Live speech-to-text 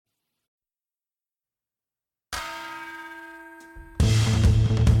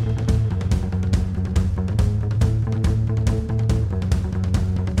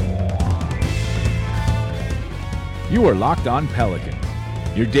You are Locked On Pelicans,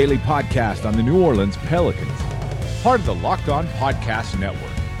 your daily podcast on the New Orleans Pelicans, part of the Locked On Podcast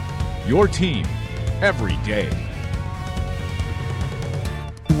Network, your team every day.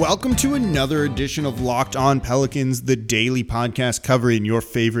 Welcome to another edition of Locked On Pelicans, the daily podcast covering your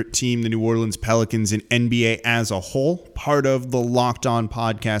favorite team, the New Orleans Pelicans, and NBA as a whole, part of the Locked On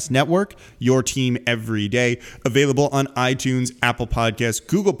Podcast Network, your team every day, available on iTunes, Apple Podcasts,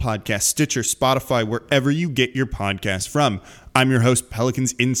 Google Podcasts, Stitcher, Spotify, wherever you get your podcasts from. I'm your host,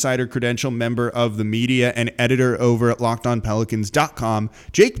 Pelicans Insider Credential, member of the media and editor over at LockedOnPelicans.com,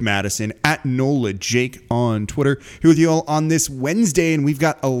 Jake Madison, at NOLA Jake on Twitter, here with you all on this Wednesday, and we've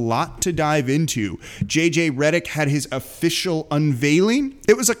got a lot to dive into. JJ Redick had his official unveiling.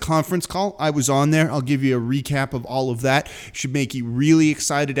 It was a conference call. I was on there. I'll give you a recap of all of that. Should make you really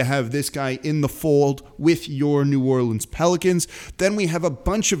excited to have this guy in the fold with your New Orleans Pelicans. Then we have a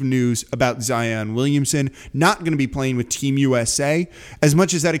bunch of news about Zion Williamson, not going to be playing with Team USA. As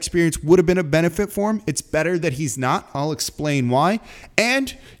much as that experience would have been a benefit for him, it's better that he's not. I'll explain why.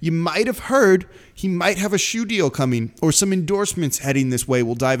 And you might have heard he might have a shoe deal coming or some endorsements heading this way.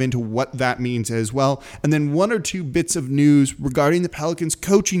 We'll dive into what that means as well. And then one or two bits of news regarding the Pelicans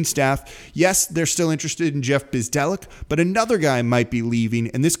coaching staff. Yes, they're still interested in Jeff Bzdelik, but another guy might be leaving,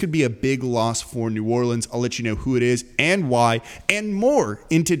 and this could be a big loss for New Orleans. I'll let you know who it is and why, and more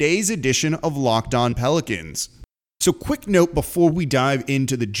in today's edition of Locked On Pelicans. So quick note before we dive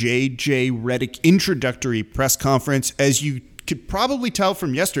into the JJ Redick introductory press conference. As you could probably tell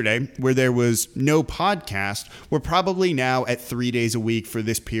from yesterday, where there was no podcast, we're probably now at 3 days a week for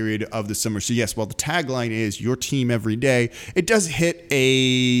this period of the summer. So yes, while the tagline is your team every day, it does hit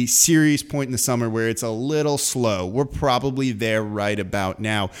a serious point in the summer where it's a little slow. We're probably there right about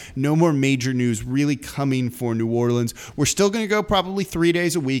now. No more major news really coming for New Orleans. We're still going to go probably 3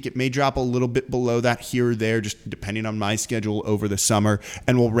 days a week. It may drop a little bit below that here or there, just depending on my schedule over the summer.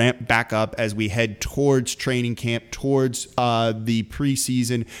 And we'll ramp back up as we head towards training camp, towards the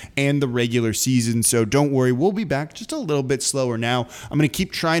preseason and the regular season. So don't worry, we'll be back just a little bit slower now. I'm going to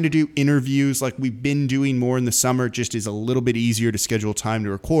keep trying to do interviews like we've been doing more in the summer. It just is a little bit easier to schedule time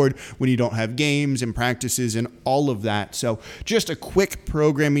to record when you don't have games and practices and all of that. So just a quick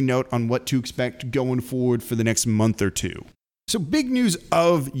programming note on what to expect going forward for the next month or two. So big news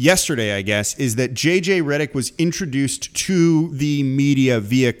of yesterday, I guess, is that JJ Redick was introduced to the media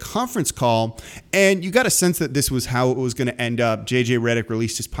via conference call, and you got a sense that this was how it was going to end up. JJ Redick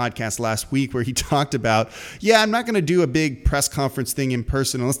released his podcast last week where he talked about, I'm not going to do a big press conference thing in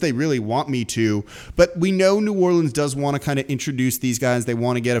person unless they really want me to, but we know New Orleans does want to kind of introduce these guys. They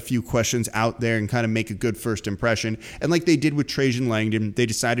want to get a few questions out there and kind of make a good first impression, and like they did with Trajan Langdon, they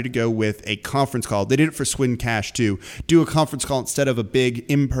decided to go with a conference call. They did it for Swin Cash too, do a conference call instead of a big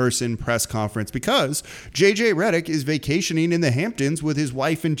in-person press conference because JJ Redick is vacationing in the Hamptons with his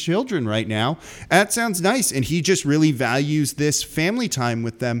wife and children right now. That sounds nice, and he just really values this family time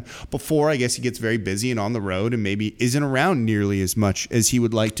with them before I guess he gets very busy and on the road and maybe isn't around nearly as much as he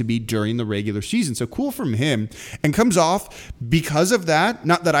would like to be during the regular season. So cool from him, and comes off because of that,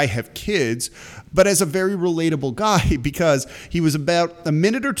 not that I have kids, but as a very relatable guy because he was about a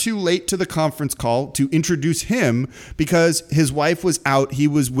minute or two late to the conference call to introduce him because his wife was out. He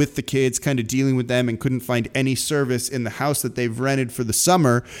was with the kids, kind of dealing with them, and couldn't find any service in the house that they've rented for the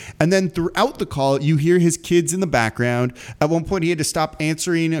summer. And then throughout the call, you hear his kids in the background. At one point, he had to stop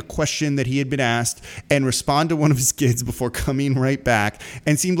answering a question that he had been asked and respond to one of his kids before coming right back,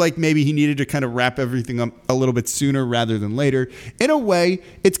 and seemed like maybe he needed to kind of wrap everything up a little bit sooner rather than later. In a way,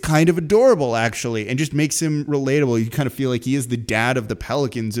 it's kind of adorable, actually, and just makes him relatable. You kind of feel like he is the dad of the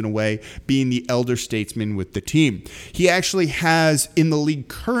Pelicans in a way, being the elder statesman with the team. He actually has in the league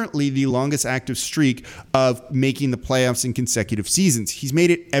currently the longest active streak of making the playoffs in consecutive seasons. He's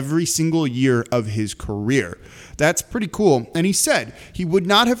made it every single year of his career. That's pretty cool. And he said he would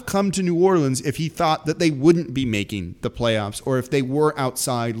not have come to New Orleans if he thought that they wouldn't be making the playoffs or if they were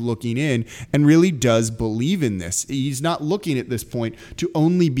outside looking in, and really does believe in this. He's not looking at this point to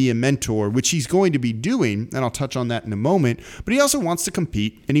only be a mentor, which he's going to be doing, and I'll touch on that in a moment, but he also wants to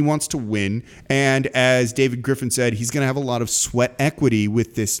compete and he wants to win. And as David Griffin said, he's going to have a lot of sweat equity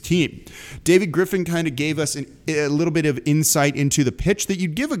with this team. David Griffin kind of gave us a little bit of insight into the pitch that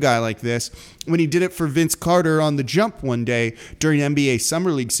you'd give a guy like this when he did it for Vince Carter on The Jump one day during NBA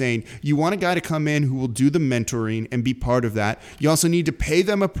Summer League, saying you want a guy to come in who will do the mentoring and be part of that. You also need to pay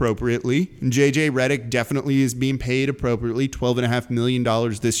them appropriately, and JJ Redick definitely is being paid appropriately, $12.5 million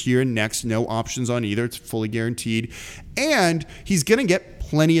this year and next, no options on either. It's fully guaranteed. And he's going to get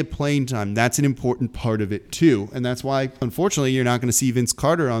plenty of playing time. That's an important part of it too. And that's why, unfortunately, you're not going to see Vince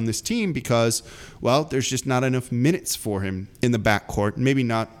Carter on this team because, well, there's just not enough minutes for him in the backcourt. Maybe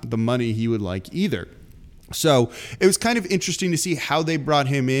not the money he would like either. So it was kind of interesting to see how they brought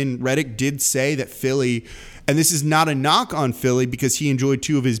him in. Redick did say that Philly, and this is not a knock on Philly because he enjoyed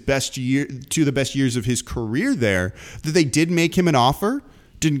two of the best years of his career there, that they did make him an offer.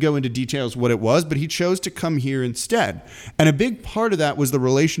 Didn't go into details what it was, but he chose to come here instead. And a big part of that was the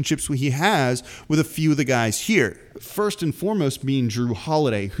relationships he has with a few of the guys here. First and foremost being Jrue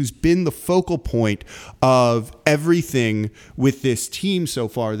Holiday, who's been the focal point of everything with this team so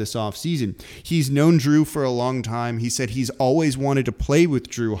far this offseason. He's known Jrue for a long time. He said he's always wanted to play with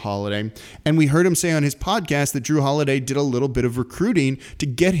Jrue Holiday. And we heard him say on his podcast that Jrue Holiday did a little bit of recruiting to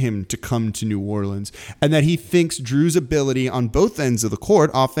get him to come to New Orleans, and that he thinks Jrue's ability on both ends of the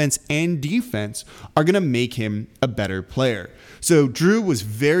court, offense and defense, are going to make him a better player. So Jrue was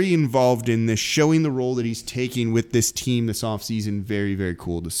very involved in this, showing the role that he's taking with this team this offseason. Very, very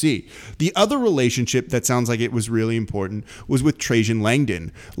cool to see. The other relationship that sounds like it was really important was with Trajan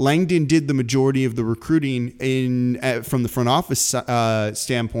Langdon. Langdon did the majority of the recruiting from the front office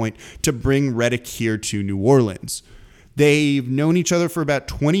standpoint to bring Redick here to New Orleans. They've known each other for about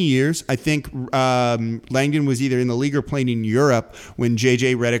 20 years. I think Langdon was either in the league or playing in Europe when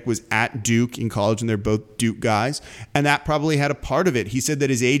J.J. Redick was at Duke in college, and they're both Duke guys, and that probably had a part of it. He said that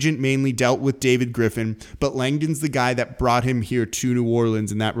his agent mainly dealt with David Griffin, but Langdon's the guy that brought him here to New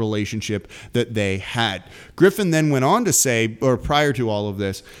Orleans and that relationship that they had. Griffin then went on to say, or prior to all of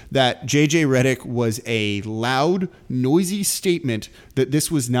this, that J.J. Redick was a loud, noisy statement that this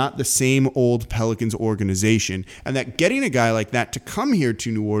was not the same old Pelicans organization, and that getting a guy like that to come here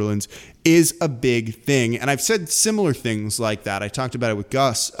to New Orleans is a big thing. And I've said similar things like that. I talked about it with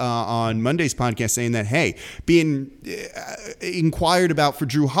Gus on Monday's podcast, saying that, hey, being inquired about for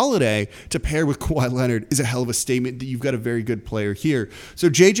Jrue Holiday to pair with Kawhi Leonard is a hell of a statement that you've got a very good player here. So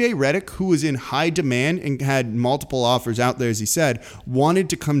J.J. Redick, who was in high demand and had multiple offers out there, as he said, wanted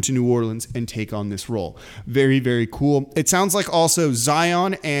to come to New Orleans and take on this role. Very, very cool. It sounds like also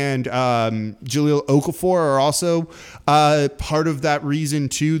Zion and Jahlil Okafor are also part of that reason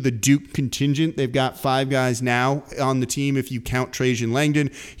too. The Duke contingent, they've got 5 guys now on the team if you count Trajan Langdon.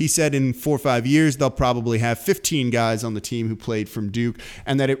 He said in 4 or 5 years they'll probably have 15 guys on the team who played from Duke,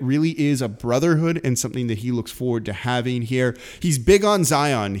 and that it really is a brotherhood and something that he looks forward to having here. He's big on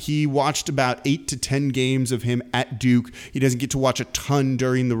Zion. He watched about 8 to 10 games of him at Duke. He doesn't get to watch a ton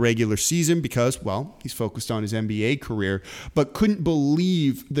during the regular season because, well, he's focused on his NBA career, but couldn't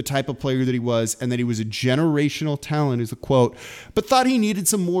believe the type of player that he was, and that he was a generational talent, is a quote, but thought he needed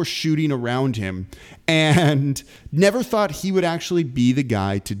some more shooting around him, and never thought he would actually be the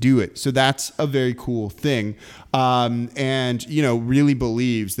guy to do it. So that's a very cool thing. And, you know, really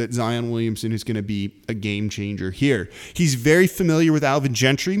believes that Zion Williamson is going to be a game changer here. He's very familiar with Alvin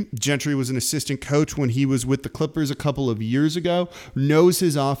Gentry. Gentry was an assistant coach when he was with the Clippers a couple of years ago, knows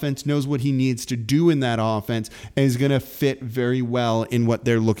his offense, knows what he needs to do in that offense, and is going to fit very well in what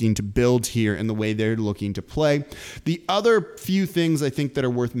they're looking to build here and the way they're looking to play. The other few things I think that are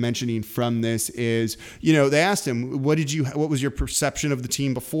worth mentioning from this is, you know, they asked him, what was your perception of the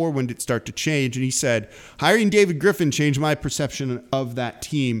team before? When did it start to change? And he said, hiring David Griffin changed my perception of that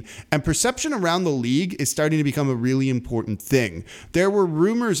team. And perception around the league is starting to become a really important thing. There were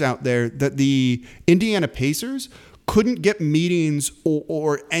rumors out there that the Indiana Pacers couldn't get meetings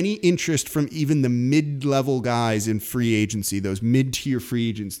or any interest from even the mid-level guys in free agency, those mid-tier free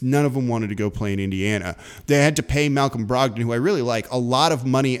agents. None of them wanted to go play in Indiana. They had to pay Malcolm Brogdon, who I really like, a lot of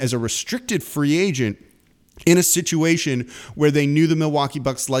money as a restricted free agent in a situation where they knew the Milwaukee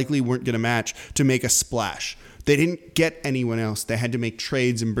Bucks likely weren't going to match, to make a splash. They didn't get anyone else. They had to make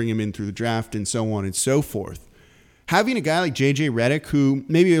trades and bring him in through the draft and so on and so forth. Having a guy like J.J. Redick, who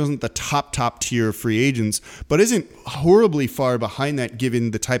maybe wasn't the top tier of free agents, but isn't horribly far behind that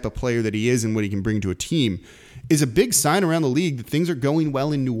given the type of player that he is and what he can bring to a team, is a big sign around the league that things are going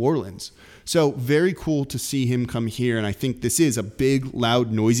well in New Orleans. So very cool to see him come here, and I think this is a big,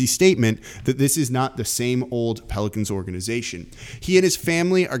 loud, noisy statement that this is not the same old Pelicans organization. He and his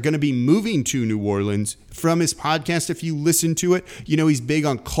family are going to be moving to New Orleans. From his podcast, if you listen to it, you know he's big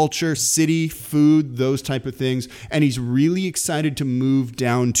on culture, city, food, those type of things, and he's really excited to move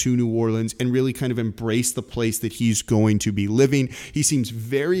down to New Orleans and really kind of embrace the place that he's going to be living. He seems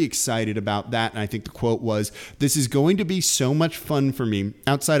very excited about that, and I think the quote was, "This is going to be so much fun for me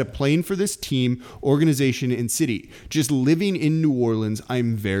outside of playing for this team, organization, and city. Just living in New Orleans,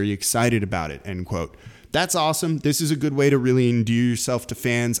 I'm very excited about it," end quote. That's awesome. This is a good way to really endear yourself to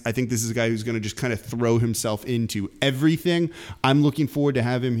fans. I think this is a guy who's going to just kind of throw himself into everything. I'm looking forward to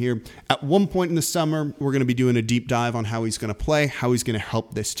have him here. At one point in the summer, we're going to be doing a deep dive on how he's going to play, how he's going to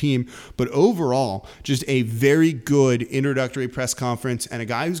help this team. But overall, just a very good introductory press conference and a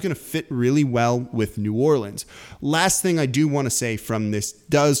guy who's going to fit really well with New Orleans. Last thing I do want to say from this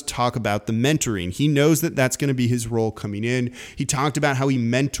does talk about the mentoring. He knows that that's going to be his role coming in. He talked about how he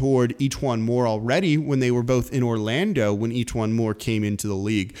mentored E'Twaun Moore already when they were both in Orlando when E'Twaun Moore came into the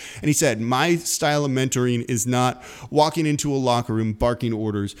league. And he said, my style of mentoring is not walking into a locker room, barking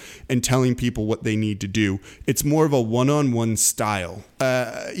orders, and telling people what they need to do. It's more of a one-on-one style,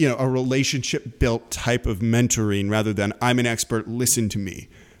 a relationship-built type of mentoring rather than I'm an expert, listen to me.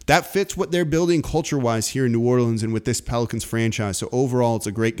 That fits what they're building culture-wise here in New Orleans and with this Pelicans franchise. So overall, it's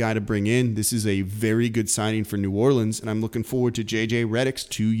a great guy to bring in. This is a very good signing for New Orleans, and I'm looking forward to J.J. Redick's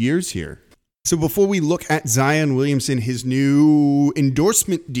 2 years here. So before we look at Zion Williamson, his new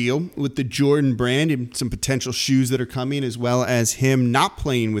endorsement deal with the Jordan brand and some potential shoes that are coming, as well as him not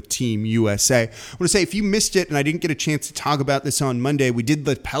playing with Team USA. I want to say, if you missed it and I didn't get a chance to talk about this on Monday, we did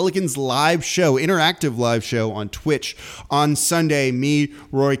the Pelicans live show, interactive live show on Twitch on Sunday. Me,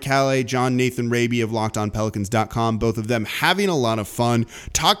 Rory Calais, John Nathan Raby of LockedOnPelicans.com, both of them having a lot of fun.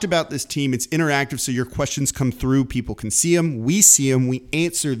 Talked about this team. It's interactive, so your questions come through. People can see them. We see them. We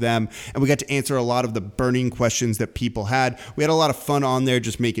answer them. And we got to answer a lot of the burning questions that people had. We had a lot of fun on there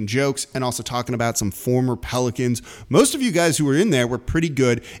just making jokes and also talking about some former Pelicans. Most of you guys who were in there were pretty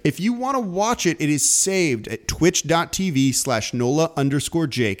good. If you want to watch it, it is saved at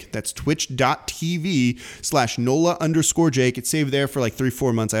twitch.tv/NOLA_Jake. That's twitch.tv/NOLA_Jake. It's saved there for like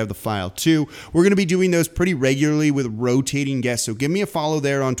 3-4 months. I have the file too. We're going to be doing those pretty regularly with rotating guests. So give me a follow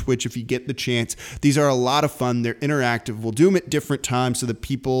there on Twitch if you get the chance. These are a lot of fun. They're interactive. We'll do them at different times so that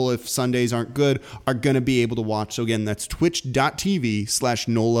people, if Sundays aren't good, are going to be able to watch. So again, that's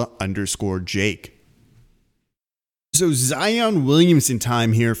twitch.tv/NOLA_Jake. So Zion Williamson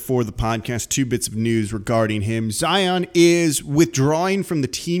time here for the podcast. 2 bits of news regarding him. Zion is withdrawing from the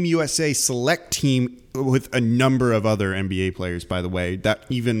Team USA select team with a number of other NBA players, by the way, that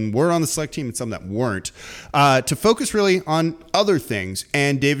even were on the select team and some that weren't, to focus really on other things.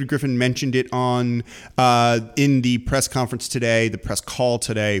 And David Griffin mentioned it on in the press conference today, the press call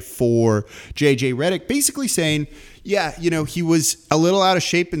today for J.J. Redick, basically saying, yeah, he was a little out of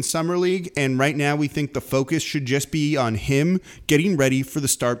shape in Summer League, and right now we think the focus should just be on him getting ready for the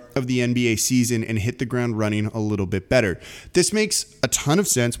start of the NBA season and hit the ground running a little bit better. This makes a ton of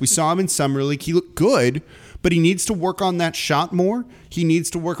sense. We saw him in Summer League. He looked good, but he needs to work on that shot more. He needs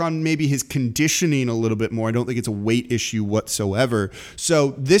to work on maybe his conditioning a little bit more. I don't think it's a weight issue whatsoever.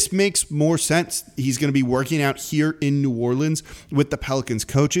 So this makes more sense. He's going to be working out here in New Orleans with the Pelicans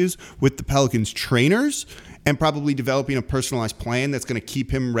coaches, with the Pelicans trainers, and probably developing a personalized plan that's going to keep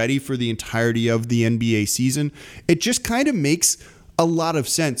him ready for the entirety of the NBA season. It just kind of makes a lot of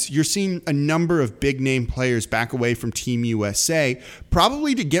sense. You're seeing a number of big name players back away from Team USA,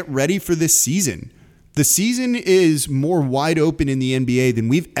 probably to get ready for this season. The season is more wide open in the NBA than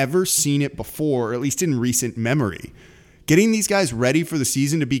we've ever seen it before, or at least in recent memory. Getting these guys ready for the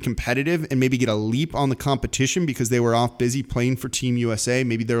season to be competitive and maybe get a leap on the competition because they were off busy playing for Team USA,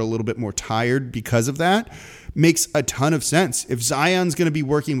 maybe they're a little bit more tired because of that, makes a ton of sense. If Zion's going to be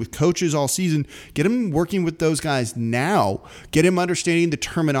working with coaches all season, get him working with those guys now. Get him understanding the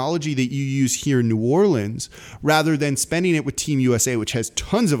terminology that you use here in New Orleans rather than spending it with Team USA, which has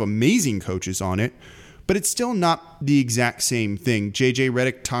tons of amazing coaches on it. But it's still not the exact same thing. J.J.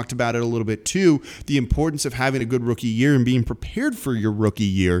 Redick talked about it a little bit too, the importance of having a good rookie year and being prepared for your rookie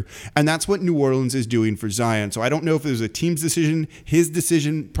year. And that's what New Orleans is doing for Zion. So I don't know if it was a team's decision, his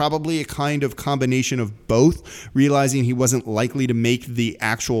decision, probably a kind of combination of both, realizing he wasn't likely to make the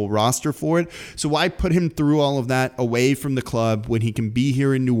actual roster for it. So why put him through all of that away from the club when he can be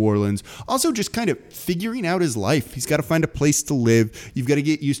here in New Orleans? Also just kind of figuring out his life. He's got to find a place to live. You've got to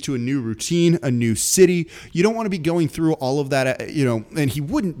get used to a new routine, a new city. You don't want to be going through all of that, and he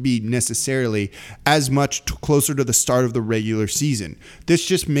wouldn't be necessarily as much closer to the start of the regular season. This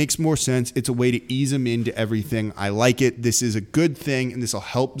just makes more sense. It's a way to ease him into everything. I like it. This is a good thing, and this will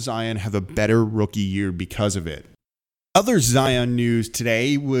help Zion have a better rookie year because of it. Other Zion news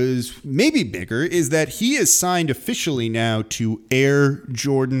today was maybe bigger, is that he is signed officially now to Air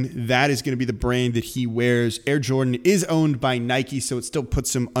Jordan. That is going to be the brand that he wears. Air Jordan is owned by Nike, so it still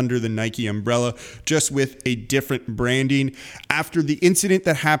puts him under the Nike umbrella, just with a different branding. After the incident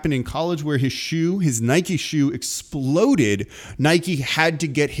that happened in college where his Nike shoe exploded, Nike had to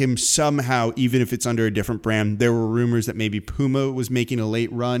get him somehow, even if it's under a different brand. There were rumors that maybe Puma was making a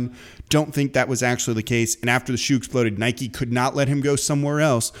late run. Don't think that was actually the case. And after the shoe exploded, Nike could not let him go somewhere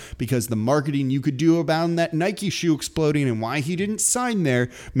else because the marketing you could do about that Nike shoe exploding and why he didn't sign there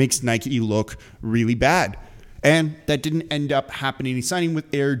makes Nike look really bad. And that didn't end up happening. He's signing with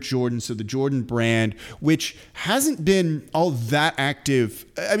Air Jordan, so the Jordan brand, which hasn't been all that active.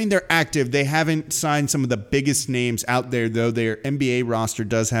 I mean, they're active. They haven't signed some of the biggest names out there, though. Their NBA roster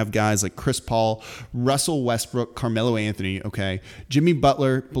does have guys like Chris Paul, Russell Westbrook, Carmelo Anthony, Jimmy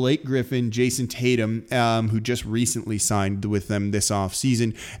Butler, Blake Griffin, Jason Tatum, who just recently signed with them this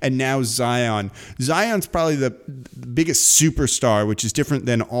offseason, and now Zion. Zion's probably the biggest superstar, which is different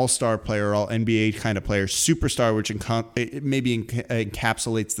than all-star player, all NBA kind of player. Superstar, which maybe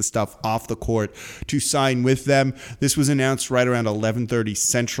encapsulates the stuff off the court, to sign with them. This was announced right around 11:30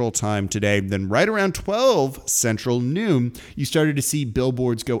 Central Time today. Then right around 12 Central noon, you started to see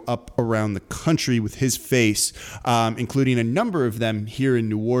billboards go up around the country with his face, including a number of them here in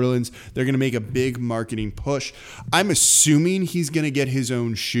New Orleans. They're going to make a big marketing push. I'm assuming he's going to get his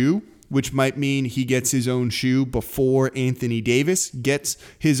own shoe, which might mean he gets his own shoe before Anthony Davis gets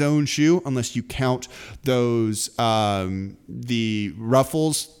his own shoe, unless you count those, the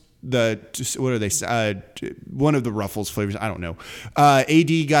Ruffles, what are they? One of the Ruffles flavors, I don't know.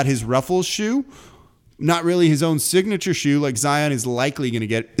 AD got his Ruffles shoe, not really his own signature shoe like Zion is likely going to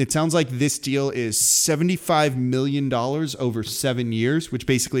get. It sounds like this deal is $75 million over 7 years, which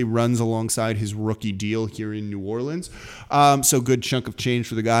basically runs alongside his rookie deal here in New Orleans. So good chunk of change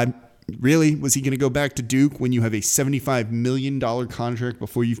for the guy. Really, was he going to go back to Duke when you have a $75 million contract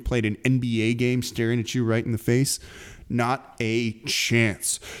before you've played an NBA game staring at you right in the face? Not a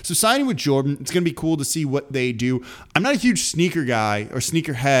chance. So signing with Jordan, it's going to be cool to see what they do. I'm not a huge sneaker guy or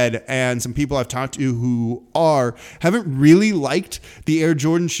sneakerhead, and some people I've talked to who haven't really liked the Air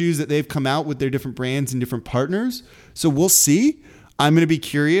Jordan shoes that they've come out with their different brands and different partners. So we'll see. I'm going to be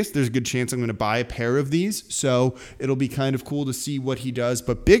curious. There's a good chance I'm going to buy a pair of these. So it'll be kind of cool to see what he does.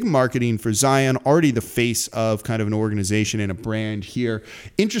 But big marketing for Zion, already the face of kind of an organization and a brand here.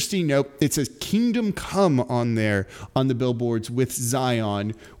 Interesting note, it says Kingdom Come on there on the billboards with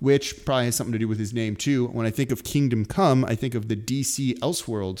Zion, which probably has something to do with his name too. When I think of Kingdom Come, I think of the DC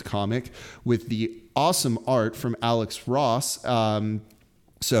Elseworlds comic with the awesome art from Alex Ross.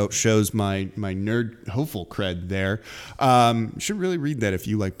 So it shows my nerd hopeful cred there. Should really read that if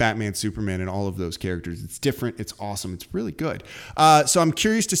you like Batman, Superman, and all of those characters. It's different. It's awesome. It's really good. So I'm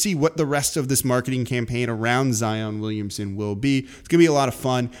curious to see what the rest of this marketing campaign around Zion Williamson will be. It's going to be a lot of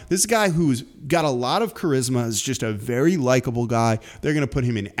fun. This is a guy who's got a lot of charisma. Is just a very likable guy. They're going to put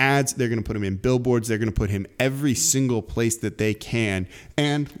him in ads. They're going to put him in billboards. They're going to put him every single place that they can,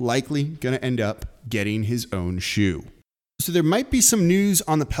 and likely going to end up getting his own shoe. So there might be some news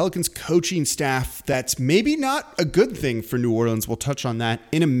on the Pelicans coaching staff that's maybe not a good thing for New Orleans. We'll touch on that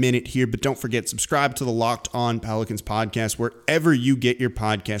in a minute here, but don't forget, subscribe to the Locked On Pelicans podcast wherever you get your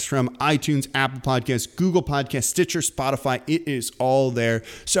podcasts from. iTunes, Apple Podcasts, Google Podcasts, Stitcher, Spotify. It is all there.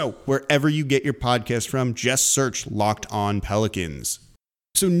 So wherever you get your podcasts from, just search Locked On Pelicans.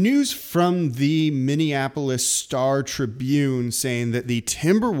 So news from the Minneapolis Star-Tribune saying that the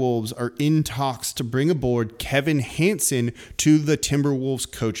Timberwolves are in talks to bring aboard Kevin Hanson to the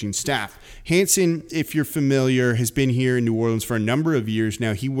Timberwolves coaching staff. Hanson, if you're familiar, has been here in New Orleans for a number of years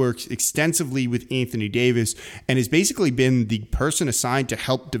now. He works extensively with Anthony Davis and has basically been the person assigned to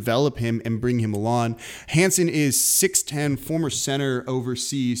help develop him and bring him along. Hanson is 6'10", former center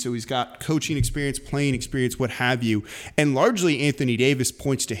overseas, so he's got coaching experience, playing experience, what have you. And largely Anthony Davis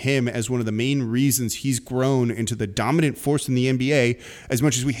points to him as one of the main reasons he's grown into the dominant force in the NBA, as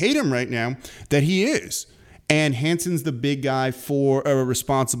much as we hate him right now, that he is. And Hanson's the big guy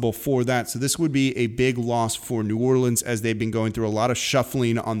responsible for that. So this would be a big loss for New Orleans as they've been going through a lot of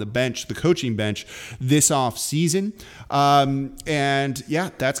shuffling on the bench, the coaching bench, this off season. And yeah,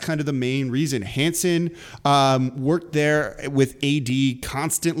 that's kind of the main reason. Hanson worked there with AD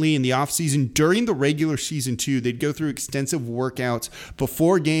constantly in the offseason. During the regular season too, they'd go through extensive workouts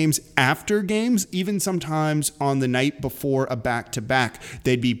before games, after games, even sometimes on the night before a back-to-back.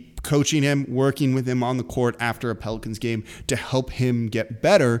 They'd be coaching him, working with him on the court after a Pelicans game to help him get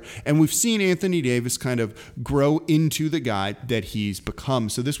better. And we've seen Anthony Davis kind of grow into the guy that he's become.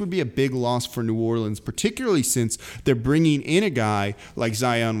 So this would be a big loss for New Orleans, particularly since they're bringing in a guy like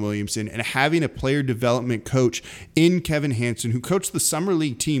Zion Williamson and having a player development coach in Kevin Hansen, who coached the Summer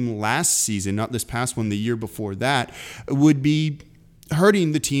League team last season, not this past one, the year before that, would be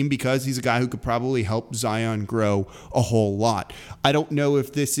hurting the team because he's a guy who could probably help Zion grow a whole lot. I don't know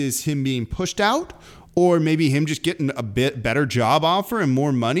if this is him being pushed out or maybe him just getting a bit better job offer and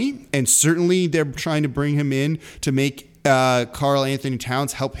more money. And certainly they're trying to bring him in to make Karl Anthony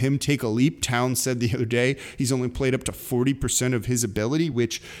Towns help him take a leap. Towns said the other day he's only played up to 40% of his ability,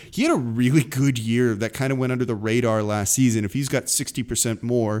 which he had a really good year that kind of went under the radar last season. If he's got 60%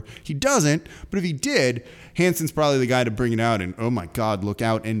 more, he doesn't. But if he did, Hansen's probably the guy to bring it out. And oh my God, look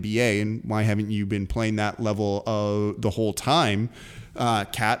out NBA. And why haven't you been playing that level the whole time?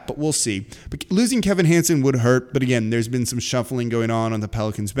 Cat, but we'll see. But losing Kevin Hansen would hurt. But again, there's been some shuffling going on the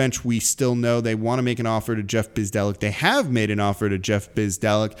Pelicans bench. We still know they want to make an offer to Jeff Bzdelik. They have made an offer to Jeff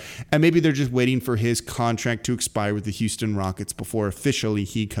Bzdelik, and maybe they're just waiting for his contract to expire with the Houston Rockets before officially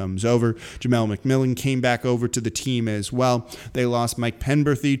he comes over. Jamel McMillan came back over to the team as well. They lost Mike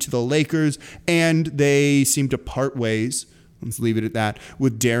Penberthy to the Lakers, and they seem to part ways, let's leave it at that,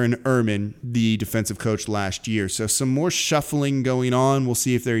 with Darren Erman, the defensive coach last year. So some more shuffling going on. We'll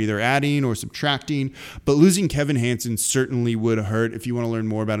see if they're either adding or subtracting. But losing Kevin Hansen certainly would hurt. If you want to learn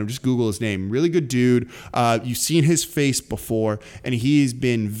more about him, just Google his name. Really good dude. You've seen his face before, and he's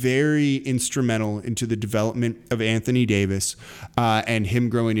been very instrumental into the development of Anthony Davis and him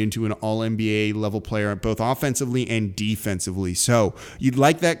growing into an all-NBA level player, both offensively and defensively. So you'd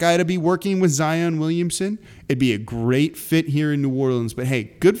like that guy to be working with Zion Williamson. It'd be a great fit here in New Orleans, but hey,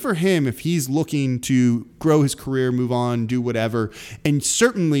 good for him if he's looking to grow his career, move on, do whatever. And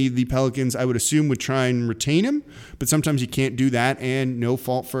certainly the Pelicans, I would assume, would try and retain him, but sometimes you can't do that, and no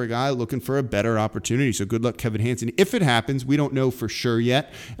fault for a guy looking for a better opportunity. So good luck, Kevin Hansen. If it happens, we don't know for sure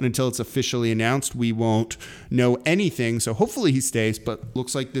yet, and until it's officially announced, we won't know anything. So hopefully he stays, but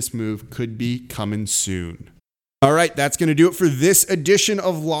looks like this move could be coming soon. All right, that's going to do it for this edition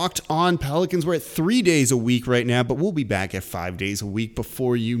of Locked On Pelicans. We're at 3 days a week right now, but we'll be back at 5 days a week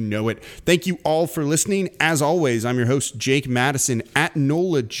before you know it. Thank you all for listening. As always, I'm your host, Jake Madison, at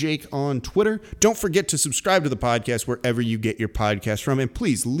NOLA Jake on Twitter. Don't forget to subscribe to the podcast wherever you get your podcast from, and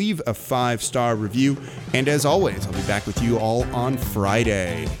please leave a 5-star review. And as always, I'll be back with you all on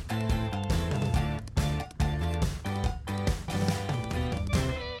Friday.